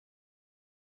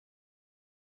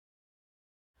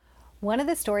One of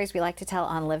the stories we like to tell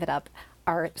on Live It Up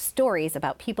are stories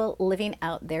about people living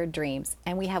out their dreams.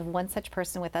 And we have one such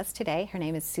person with us today. Her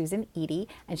name is Susan Eaddy,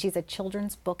 and she's a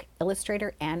children's book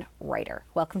illustrator and writer.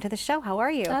 Welcome to the show. How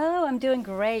are you? Oh, I'm doing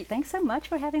great. Thanks so much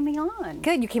for having me on.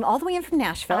 Good. You came all the way in from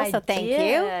Nashville, so thank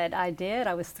you. I did.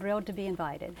 I was thrilled to be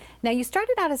invited. Now, you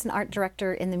started out as an art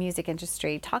director in the music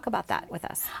industry. Talk about that with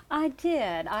us. I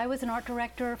did. I was an art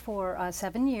director for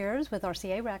 7 years with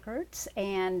RCA Records,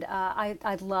 and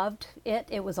I loved it.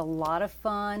 It was a lot of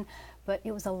fun. But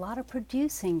it was a lot of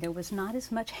producing. There was not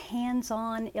as much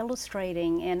hands-on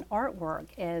illustrating and artwork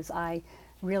as I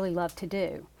really love to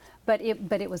do. But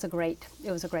it was a great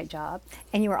job.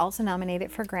 And you were also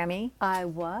nominated for Grammy. I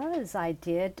was. I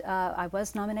did. I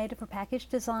was nominated for package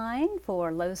design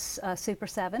for Lowe's Super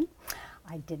 7.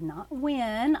 I did not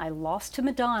win. I lost to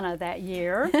Madonna that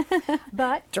year.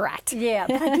 But Drat. Yeah,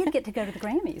 but I did get to go to the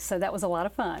Grammys, so that was a lot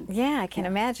of fun. Yeah, I can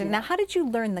imagine. Yeah. Now, how did you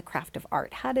learn the craft of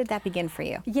art? How did that begin for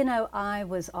you? You know, I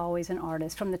was always an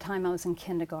artist from the time I was in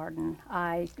kindergarten.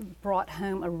 I brought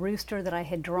home a rooster that I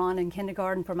had drawn in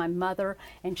kindergarten for my mother,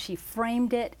 and she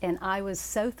framed it, and I was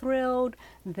so thrilled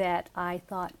that I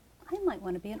thought, I might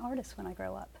want to be an artist when I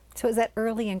grow up. So is that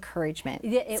early encouragement?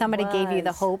 Yeah, Somebody gave you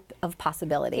the hope of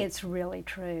possibility. It's really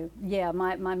true. Yeah,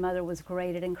 my mother was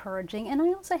great at encouraging, and I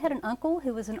also had an uncle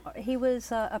who was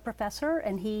a professor,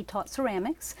 and he taught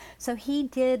ceramics. So he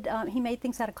made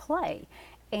things out of clay,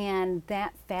 and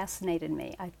that fascinated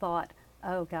me. I thought,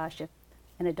 oh gosh, if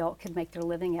an adult could make their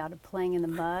living out of playing in the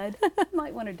mud, I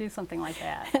might want to do something like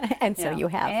that. And so you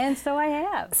have. And so I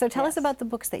have. So tell us about the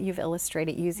books that you've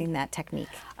illustrated using that technique.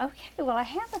 Okay, well, I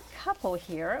have a couple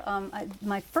here.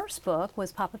 My first book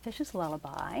was Papa Fish's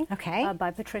Lullaby, by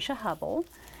Patricia Hubble.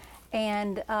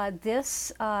 And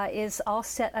this is all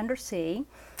set under sea.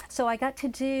 So I got to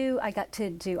do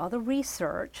all the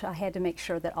research. I had to make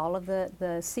sure that all of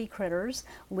the sea critters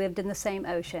lived in the same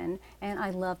ocean, and I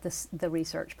love the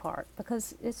research part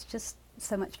because it's just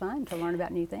so much fun to learn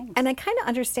about new things. And I kind of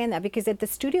understand that because at the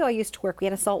studio I used to work, we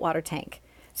had a saltwater tank.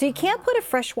 So you can't put a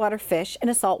freshwater fish in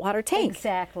a saltwater tank.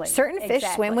 Exactly. Certain fish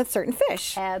swim with certain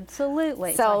fish.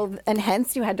 Absolutely. So, and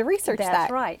hence you had to research that.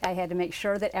 That's right. I had to make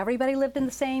sure that everybody lived in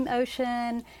the same ocean,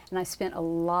 and I spent a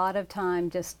lot of time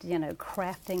just,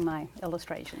 crafting my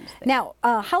illustrations there. Now,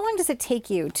 how long does it take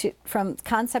you from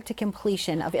concept to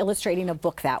completion of illustrating a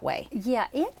book that way? Yeah,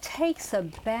 it takes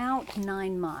about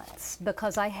 9 months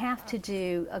because I have to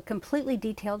do completely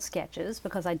detailed sketches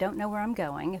because I don't know where I'm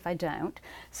going if I don't.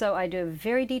 So I do a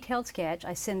very detailed sketch.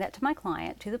 I send that to my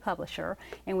client, to the publisher,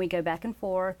 and we go back and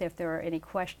forth. If there are any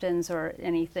questions or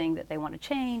anything that they want to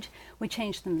change, we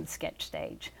change them in the sketch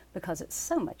stage because it's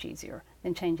so much easier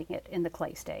than changing it in the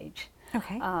clay stage.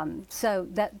 Okay. So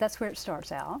that's where it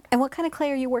starts out. And what kind of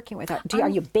clay are you working with? Are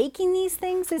you baking these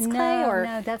things as clay?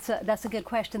 No, that's a good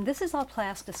question. This is all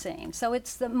plasticine, so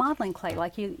it's the modeling clay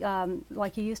like you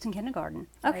used in kindergarten.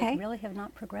 Okay. I really have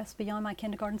not progressed beyond my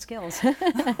kindergarten skills.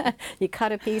 You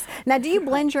cut a piece. Now, do you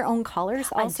blend your own colors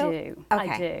also? I do. Okay.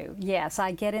 I do. Yes,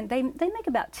 I get in. They make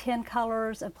about 10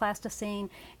 colors of plasticine,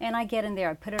 and I get in there.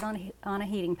 I put it on a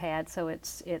heating pad so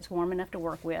it's warm enough to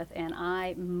work with, and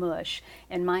I mush,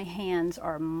 and my hands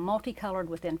are multicolored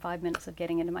within 5 minutes of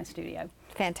getting into my studio.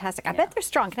 Fantastic. I bet they're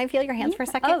strong. Can I feel your hands for a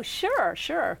second? Oh,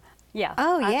 sure. Yeah.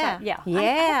 Oh, yeah. I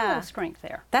have a little strength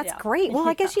there. That's great. Well,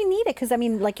 I guess you need it because,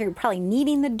 you're probably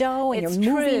kneading the dough and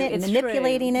you're moving it and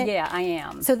manipulating it. Yeah, I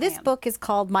am. So this book is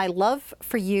called My Love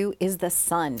for You is the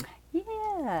Sun.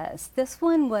 Yes. This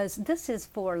is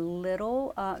for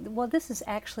little, this is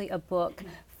actually a book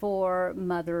for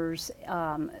mothers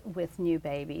with new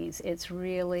babies. It's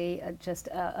really just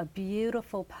a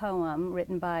beautiful poem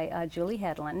written by Julie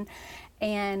Hedlund.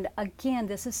 And again,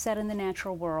 this is set in the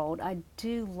natural world. I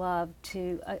do love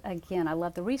I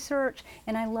love the research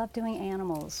and I love doing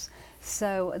animals.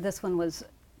 So this one was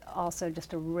also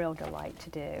just a real delight to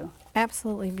do.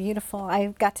 Absolutely beautiful. I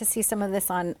got to see some of this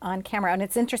on camera, and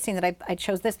it's interesting that I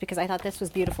chose this because I thought this was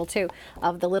beautiful too,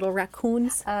 of the little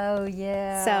raccoons. Oh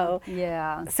yeah. So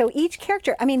yeah. So each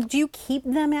character, do you keep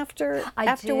them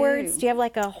afterwards? Do you have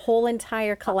like a whole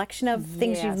entire collection of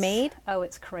things you've made? Oh,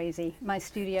 it's crazy. My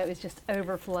studio is just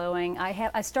overflowing.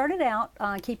 I started out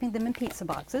keeping them in pizza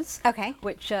boxes. Okay.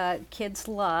 Which kids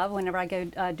love. Whenever I go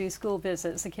do school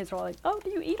visits, the kids are all like, "Oh, do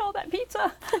you eat all that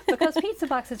pizza?" Because pizza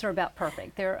boxes are about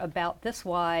perfect. They're about this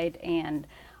wide, and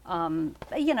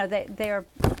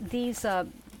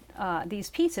these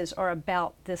pieces are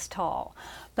about this tall.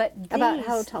 But about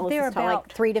how tall is this tall?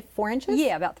 Like 3 to 4 inches?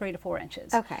 Yeah, about 3 to 4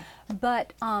 inches. Okay.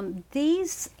 But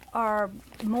these are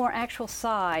more actual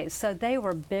size, so they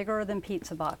were bigger than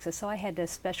pizza boxes, so I had to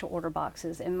special order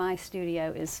boxes, and my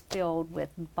studio is filled with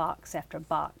box after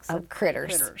box of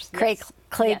critters. Yes.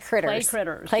 Clay Yes, critters. clay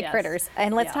critters. Clay yes. critters.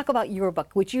 And let's Yeah. talk about your book,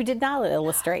 which you did not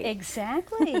illustrate.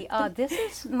 Exactly. This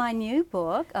is my new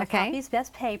book, Poppy's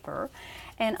Best Paper,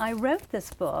 and I wrote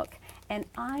this book, and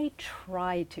I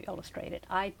tried to illustrate it.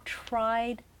 I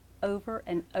tried over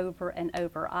and over and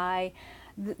over.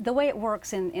 The way it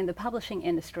works in the publishing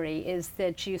industry is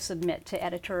that you submit to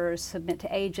editors, submit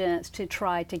to agents to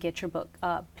try to get your book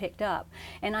picked up.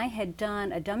 And I had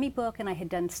done a dummy book, and I had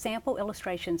done sample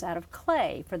illustrations out of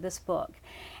clay for this book.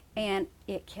 And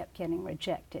it kept getting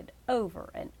rejected over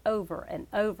and over and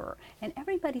over. And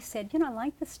everybody said, you know, I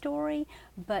like the story,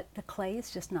 but the clay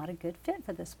is just not a good fit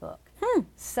for this book.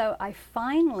 So I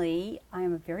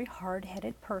am a very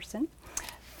hard-headed person.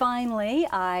 Finally,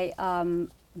 I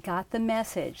got the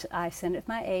message. I sent it to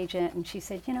my agent, and she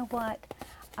said, you know what?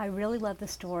 I really love the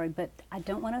story, but I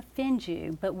don't want to offend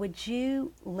you, but would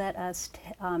you let us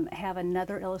have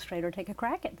another illustrator take a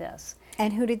crack at this?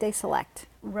 And who did they select?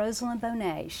 Rosalind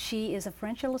Bonnet. She is a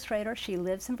French illustrator. She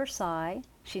lives in Versailles.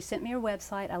 She sent me her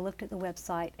website. I looked at the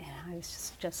website, and I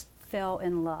just fell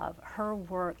in love. Her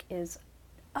work is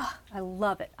I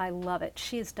love it. I love it.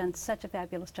 She has done such a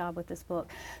fabulous job with this book.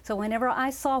 So whenever I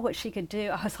saw what she could do,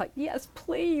 I was like, yes,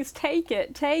 please, take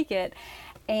it, take it.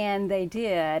 And they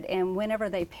did. And whenever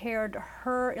they paired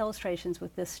her illustrations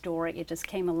with this story, it just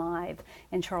came alive,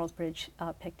 and Charles Bridge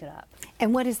picked it up.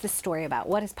 And what is the story about?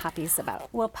 What is Poppy's about?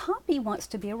 Well, Poppy wants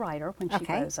to be a writer when she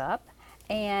grows up.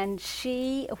 And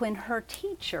when her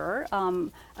teacher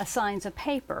assigns a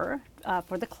paper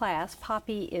for the class,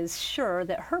 Poppy is sure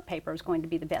that her paper is going to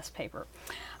be the best paper.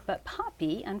 But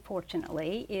Poppy,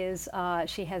 unfortunately,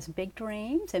 she has big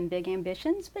dreams and big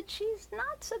ambitions, but she's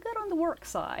not so good on the work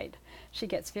side. She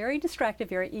gets very distracted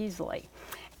very easily.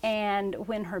 And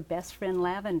when her best friend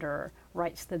Lavender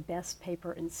writes the best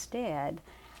paper instead,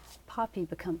 Poppy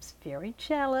becomes very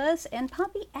jealous, and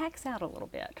Poppy acts out a little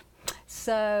bit.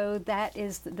 So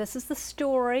this is the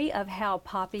story of how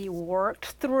Poppy worked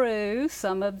through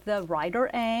some of the writer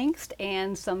angst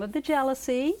and some of the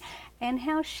jealousy, and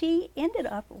how she ended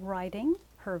up writing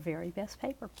her very best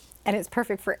paper. And it's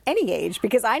perfect for any age,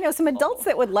 because I know some adults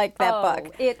that would like that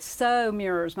book. It so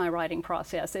mirrors my writing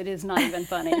process. It is not even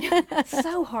funny. It's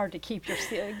so hard to keep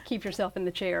yourself in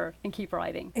the chair and keep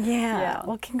writing. Yeah.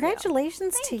 Well,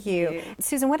 congratulations to you.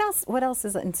 Susan, what else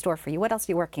is in store for you? What else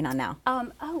are you working on now?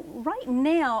 Right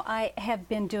now I have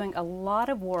been doing a lot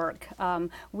of work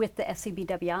with the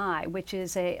SCBWI, which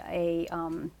is a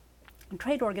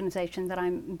trade organization that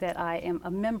I am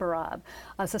a member of,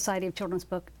 a Society of Children's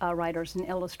Book Writers and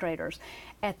Illustrators.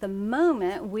 At the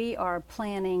moment, we are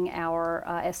planning our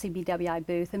SCBWI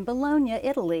booth in Bologna,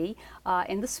 Italy,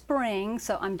 in the spring.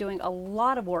 So I'm doing a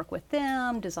lot of work with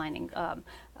them, designing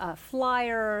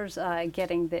flyers,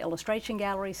 getting the illustration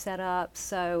gallery set up.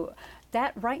 So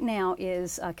that right now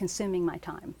is consuming my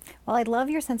time. Well, I love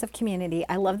your sense of community.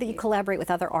 I love that you collaborate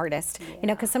with other artists. You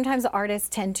know, because sometimes artists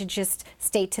tend to just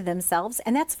stay to themselves,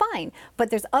 and that's fine. But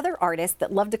there's other artists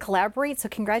that love to collaborate, so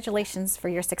congratulations for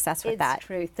your success with that. It's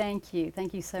true. Thank you.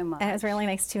 Thank you so much. And it was really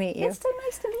nice to meet you. It's so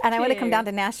nice to meet you. And I want to come down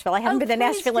to Nashville. I haven't been to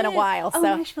Nashville in a while. Oh,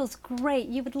 so Nashville's great.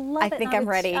 You would love it. I think I'm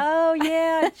ready. Oh,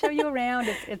 yeah. I'd show you around.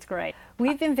 It's great.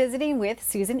 We've been visiting with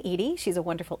Susan Eaddy. She's a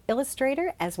wonderful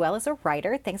illustrator as well as a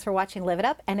writer. Thanks for watching Live It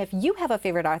Up. And if you have a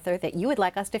favorite author that you would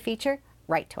like us to feature,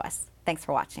 write to us. Thanks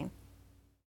for watching.